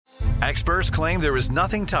Experts claim there is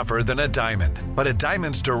nothing tougher than a diamond. But at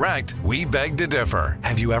Diamonds Direct, we beg to differ.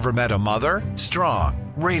 Have you ever met a mother? Strong,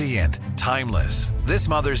 radiant, timeless. This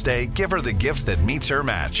Mother's Day, give her the gift that meets her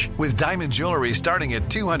match. With diamond jewelry starting at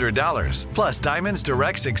 $200. Plus Diamonds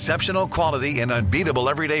Direct's exceptional quality and unbeatable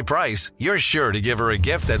everyday price, you're sure to give her a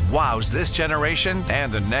gift that wows this generation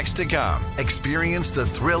and the next to come. Experience the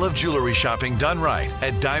thrill of jewelry shopping done right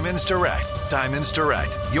at Diamonds Direct. Diamonds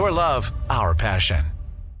Direct. Your love, our passion.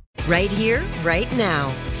 Right here, right now.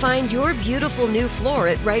 Find your beautiful new floor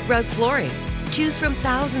at Right Rug Flooring. Choose from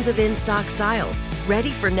thousands of in-stock styles, ready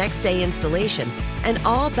for next day installation, and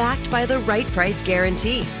all backed by the right price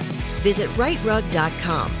guarantee. Visit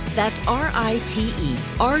rightrug.com. That's RITERUG.com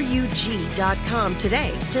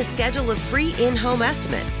today to schedule a free in-home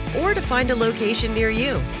estimate or to find a location near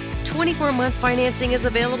you. 24-month financing is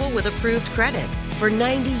available with approved credit. For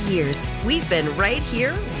 90 years, we've been right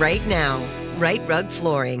here, right now. Right Rug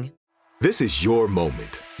Flooring. This is your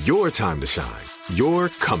moment, your time to shine, your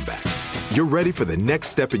comeback. You're ready for the next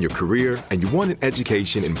step in your career, and you want an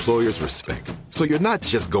education employers respect. So you're not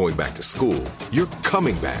just going back to school, you're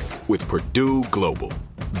coming back with Purdue Global.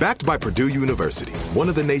 Backed by Purdue University, one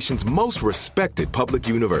of the nation's most respected public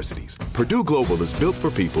universities, Purdue Global is built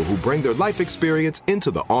for people who bring their life experience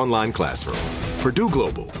into the online classroom. Purdue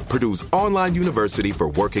Global, Purdue's online university for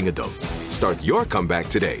working adults. Start your comeback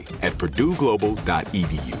today at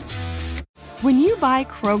purdueglobal.edu. When you buy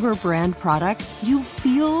Kroger brand products, you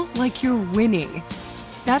feel like you're winning.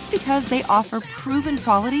 That's because they offer proven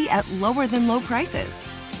quality at lower than low prices.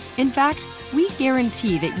 In fact, we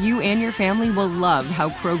guarantee that you and your family will love how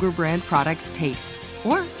Kroger brand products taste,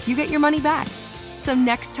 or you get your money back. So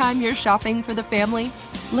next time you're shopping for the family,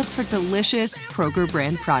 look for delicious Kroger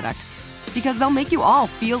brand products, because they'll make you all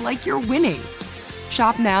feel like you're winning.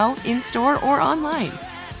 Shop now, in-store, or online.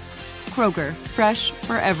 Kroger, fresh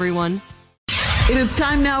for everyone. It is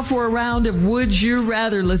time now for a round of Would You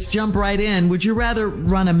Rather. Let's jump right in. Would you rather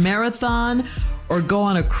run a marathon or go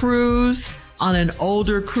on a cruise on an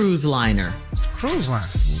older cruise liner? Cruise liner?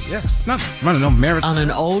 Yeah. Not running no marathon. On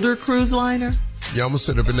an older cruise liner? Yeah, I'm going to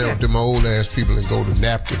sit up in there with them old ass people and go to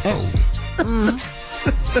napkin folding.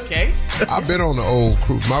 Okay. I've been on the old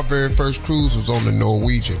cruise. My very first cruise was on the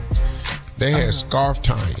Norwegian. They had scarf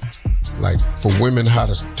tying, like for women, how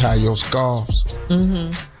to tie your scarves.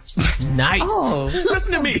 Mm-hmm. Nice. Oh,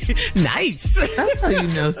 listen to me. Nice. That's how you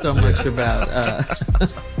know so much about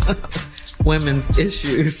women's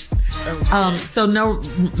issues. So no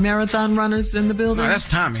marathon runners in the building? No, that's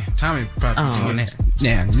Tommy. Tommy probably doing that.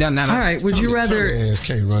 Yeah. No. All right. Would you rather? Tommy ass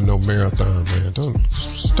can't run no marathon, man. Don't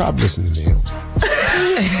stop listening to him.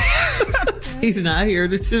 He's not here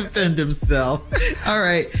to defend himself. All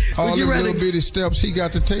right. All the little bitty steps he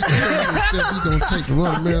got to take, the steps he gonna take to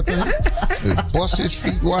run a marathon, and bust his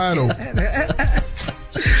feet wide open.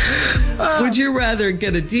 Would you rather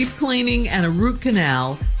get a deep cleaning and a root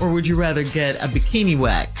canal, or would you rather get a bikini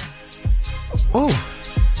wax? Oh,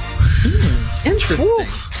 interesting.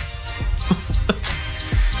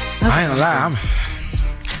 I ain't gonna lie.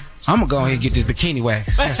 I'm gonna go ahead and get this bikini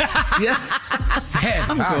wax. Yeah.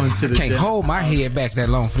 I'm going to the can't gym. hold my head back that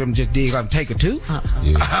long for them to just dig up and take it too.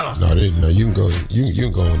 Yeah. No, you can go. You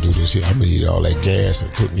can go and do this here. I'm gonna eat all that gas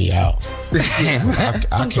and put me out.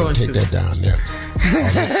 I can't take that down there.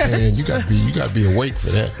 All that pan, you got to be awake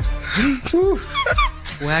for that.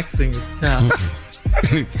 Waxing is tough.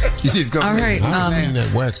 You just go. All right. I've seen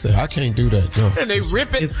that wax there. I can't do that. No. And they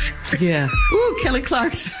rip it. Yeah. Ooh, Kelly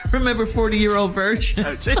Clarkson. Remember 40-Year-Old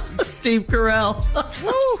Virgin? Steve Carell.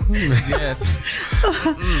 Yes.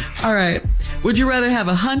 All right. Would you rather have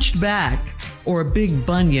a hunched back or a big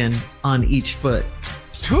bunion on each foot?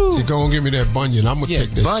 You go and give me that bunion. I'm gonna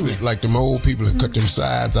take that bunion. slit like them old people and cut them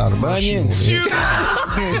sides out of my shoe. Give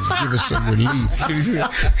us some relief.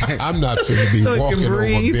 I'm not finna be So it can walking over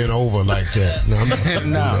breathe. bent over like that. No, I'm not finna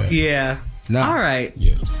do that. Yeah. No. All right.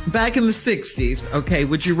 Yeah. Back in the 60s, okay,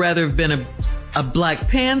 would you rather have been a Black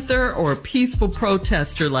Panther or a peaceful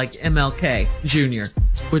protester like MLK Jr.?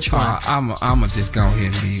 Which one? I'm gonna just go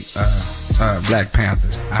ahead and be Black Panther.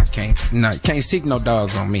 I can't stick no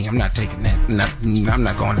dogs on me. I'm not taking that. I'm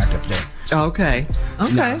not going out there for that. Okay.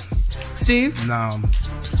 No. Steve? No.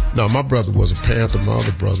 No, my brother was a Panther. My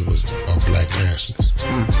other brother was a Black nationalist.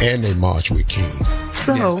 And they marched with King.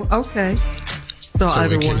 So, okay. So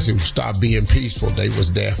either in one. case it would stop being peaceful, they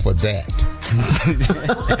was there for that.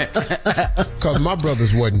 Because my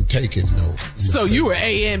brothers wasn't taking no. So you were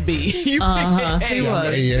A and B. He was. I'm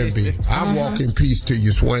A and B. I walk in peace till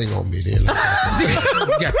you swing on me then. You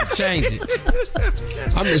got to change it.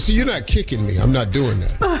 I mean, see, you're not kicking me. I'm not doing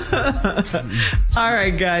that. All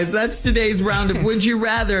right, guys, that's today's round of Would You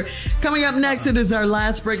Rather. Coming up next, it is our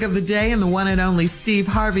last break of the day, and the one and only Steve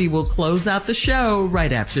Harvey will close out the show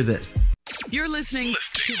right after this. You're listening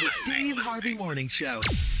to the Steve Harvey Morning Show.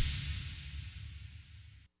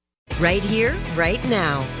 Right here, right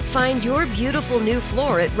now. Find your beautiful new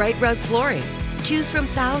floor at Right Rug Flooring. Choose from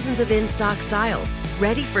thousands of in-stock styles,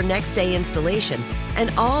 ready for next day installation,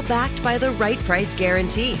 and all backed by the right price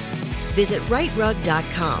guarantee. Visit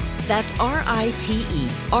rightrug.com. That's RITERUG.com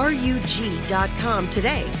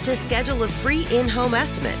today to schedule a free in-home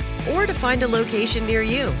estimate or to find a location near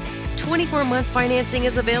you. 24-month financing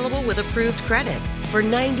is available with approved credit. For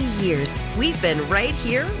 90 years, we've been right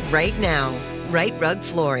here, right now. Right Rug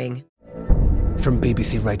Flooring. From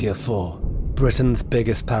BBC Radio 4, Britain's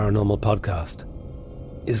biggest paranormal podcast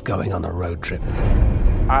is going on a road trip.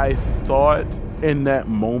 I thought in that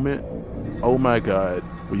moment, oh my God,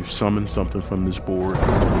 we've summoned something from this board.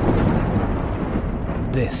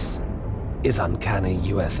 This is Uncanny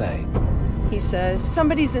USA. He says,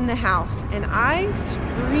 somebody's in the house, and I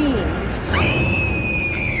screamed.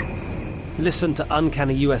 Listen to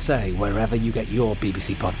Uncanny USA wherever you get your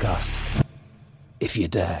BBC podcasts, if you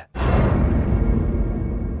dare.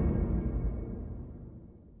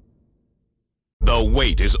 The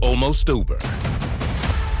wait is almost over.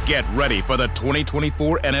 Get ready for the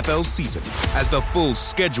 2024 NFL season as the full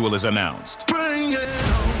schedule is announced.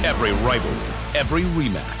 Every rivalry, every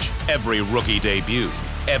rematch, every rookie debut,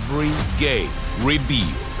 every game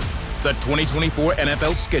revealed. The 2024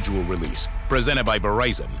 NFL schedule release, presented by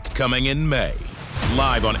Verizon, coming in May.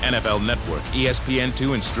 Live on NFL Network,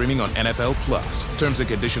 ESPN2, and streaming on NFL Plus. Terms and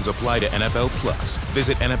conditions apply to NFL Plus.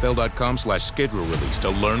 Visit NFL.com/schedule release to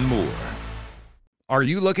learn more. Are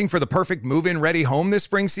you looking for the perfect move-in ready home this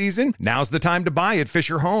spring season? Now's the time to buy at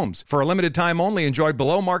Fisher Homes. For a limited time only, enjoy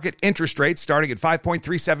below-market interest rates starting at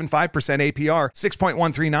 5.375% APR,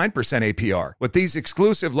 6.139% APR. With these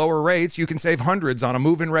exclusive lower rates, you can save hundreds on a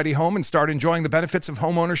move-in ready home and start enjoying the benefits of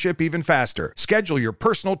homeownership even faster. Schedule your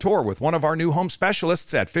personal tour with one of our new home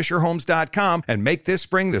specialists at FisherHomes.com and make this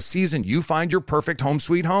spring the season you find your perfect home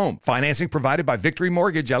sweet home. Financing provided by Victory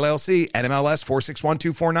Mortgage, LLC, NMLS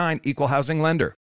 461249, Equal Housing Lender.